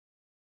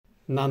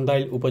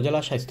নান্দাইল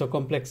উপজেলা স্বাস্থ্য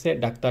কমপ্লেক্সে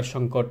ডাক্তার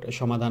সংকট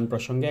সমাধান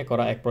প্রসঙ্গে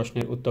করা এক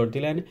প্রশ্নের উত্তর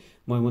দিলেন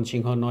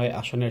ময়মনসিংহ ৯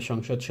 আসনের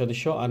সংসদ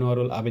সদস্য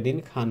আনোয়ারুল আবেদিন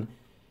খান।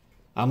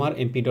 আমার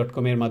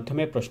MP.com এর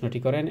মাধ্যমে প্রশ্নটি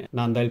করেন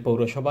নান্দাইল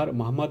পৌরসভার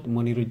মোহাম্মদ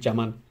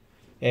মনিরুজ্জামান।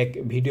 এক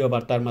ভিডিও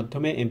বার্তার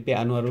মাধ্যমে MP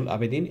আনোয়ারুল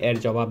আবেদিন এর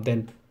জবাব দেন।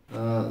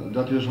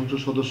 জাতীয় সংসদ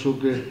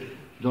সদস্যকে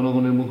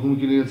জনগণের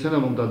মুখোমুখি নিয়েছেন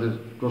এবং তাদের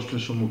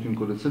প্রশ্নের সম্মুখীন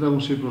করেছেন এবং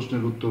সেই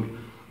প্রশ্নের উত্তর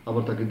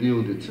আবার তাকে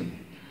দিয়েও দিচ্ছেন।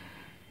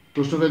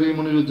 প্রশ্নকারী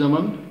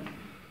মনিরুজ্জামান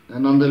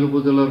নান্দাইল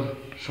উপজেলার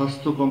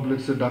স্বাস্থ্য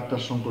কমপ্লেক্সের ডাক্তার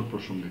সংকট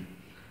প্রসঙ্গে।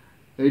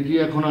 এইটি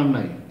এখন আর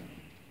নাই।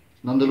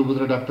 নান্দাইল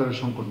উপজেলা ডাক্তারের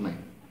সংকট নাই।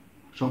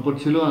 সংকট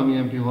ছিল আমি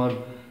MP হওয়ার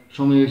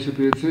সময় এসে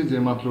পেয়েছি যে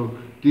মাত্র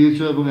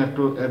THO এবং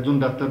একজন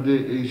ডাক্তার দিয়ে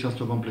এই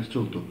স্বাস্থ্য কমপ্লেক্স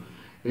চলতো।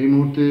 এই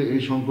মুহূর্তে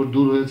এই সংকট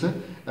দূর হয়েছে।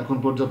 এখন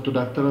পর্যাপ্ত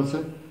ডাক্তার আছে,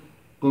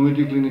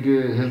 কমিউনিটি ক্লিনিকে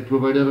হেলথ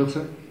প্রোভাইডার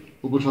আছে,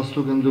 উপস্বাস্থ্য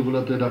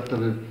কেন্দ্রগুলোতে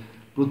ডাক্তারের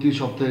প্রতি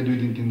সপ্তাহে 2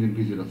 দিন 3 দিন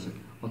ভিজিট আছে।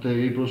 অতএব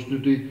এই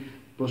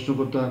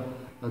প্রশ্নকর্তা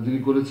যিনি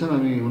করেছেন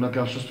আমি ওনাকে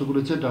আশ্বস্ত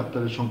করেছি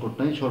ডাক্তারের সংকট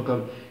নাই। সরকার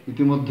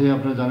ইতিমধ্যে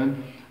আপনারা জানেন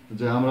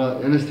যে আমরা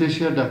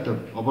অ্যানেস্থেশিয়ার ডাক্তার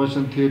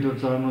অপারেশন থিয়েটার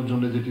চালানোর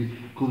জন্য যেটি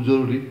খুব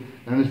জরুরি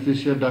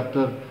অ্যানেস্থেশিয়ার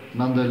ডাক্তার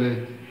নান্দাইলে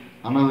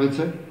আনা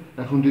হয়েছে।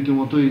 এখন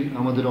রীতিমতোই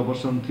আমাদের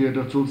অপারেশন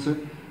থিয়েটার চলছে,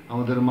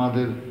 আমাদের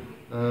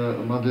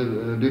মাদের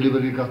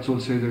ডেলিভারির কাজ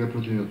চলছে এই জায়গায়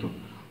প্রতিনিয়ত।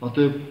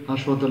 অতএব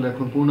হাসপাতালে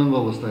এখন পূর্ণাঙ্গ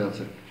অবস্থায়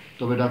আছে।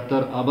 তবে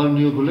ডাক্তার আবার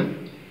নিয়োগ হলে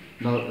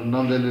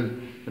নান্দাইলের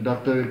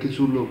ডাক্তারের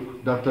কিছু লোক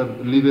ডাক্তার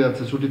লিভে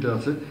আছে, ছুটিতে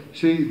আছে,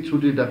 সেই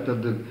ছুটির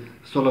ডাক্তারদের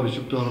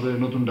স্থলাভিষিক্ত হবে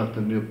নতুন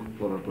ডাক্তার নিয়োগ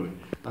করার পরে।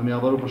 আমি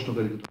আবারও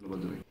প্রশ্নকারীকে ধন্যবাদ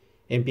জানাই।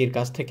 MPর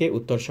কাছ থেকে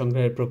উত্তর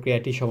সংগ্রহের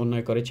প্রক্রিয়াটি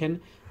সমন্বয় করেছেন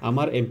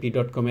আমার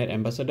MP.com এর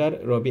অ্যাম্বাসেডর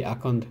রবি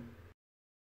আকন্দ।